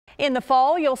In the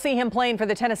fall, you'll see him playing for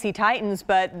the Tennessee Titans,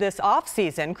 but this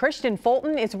offseason, Kristian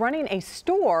Fulton is running a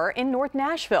store in North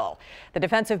Nashville. The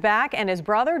defensive back and his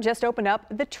brother just opened up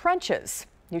the Trenches.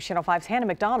 News Channel 5's Hannah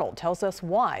McDonald tells us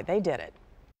why they did it.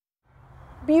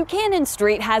 Buchanan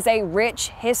Street has a rich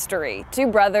history.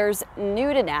 Two brothers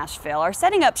new to Nashville are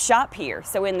setting up shop here,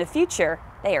 so in the future,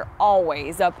 they are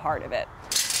always a part of it.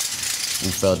 We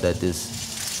felt that this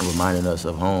reminded us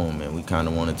of home, and we kind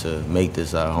of wanted to make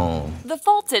this our home. The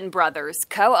Fulton brothers,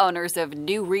 co-owners of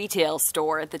new retail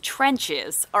store The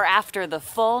Trenches, are after the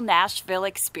full Nashville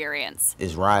experience.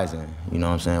 It's rising, you know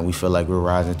what I'm saying? We feel like we're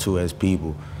rising too as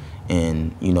people,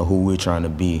 and you know who we're trying to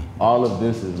be. All of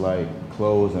this is like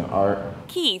clothes and art.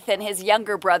 Keith and his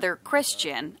younger brother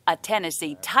Kristian, a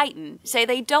Tennessee Titan, say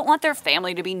they don't want their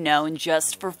family to be known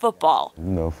just for football. You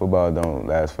know, football don't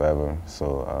last forever,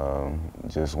 so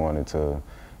just wanted to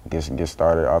get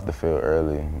started off the field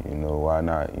early. You know, why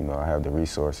not? You know, I have the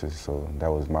resources, so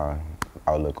that was my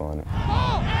outlook on it.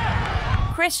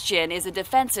 Kristian is a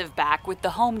defensive back with the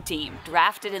home team,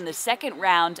 drafted in the second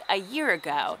round a year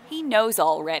ago. He knows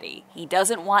already. He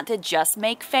doesn't want to just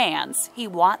make fans. He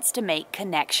wants to make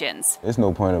connections. There's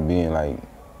no point of being like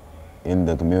in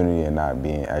the community and not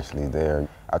being actually there.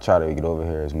 I try to get over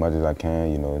here as much as I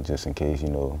can, you know, just in case, you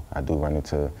know, I do run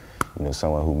into, you know,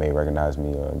 someone who may recognize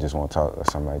me or just want to talk or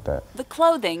something like that. The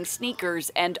clothing,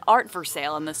 sneakers, and art for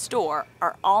sale in the store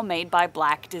are all made by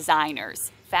Black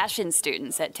designers. Fashion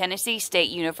students at Tennessee State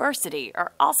University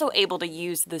are also able to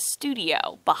use the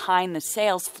studio behind the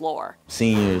sales floor.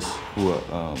 Seniors who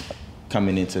are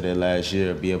coming into their last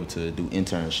year be able to do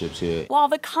internships here. While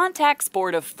the contact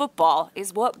sport of football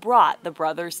is what brought the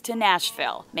brothers to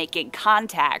Nashville, making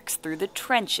contacts through the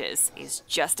trenches is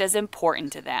just as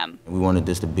important to them. We wanted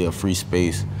this to be a free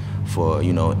space for,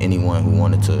 you know, anyone who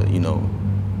wanted to, you know,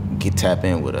 tap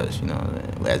in with us, you know,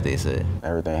 as they say.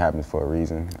 Everything happens for a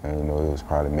reason, and you know, it was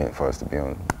probably meant for us to be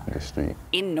on the street.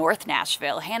 In North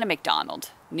Nashville, Hannah McDonald,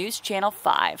 News Channel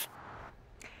 5.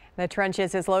 The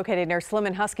Trenches is located near Slim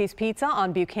and Husky's Pizza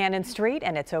on Buchanan Street,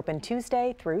 and it's open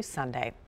Tuesday through Sunday.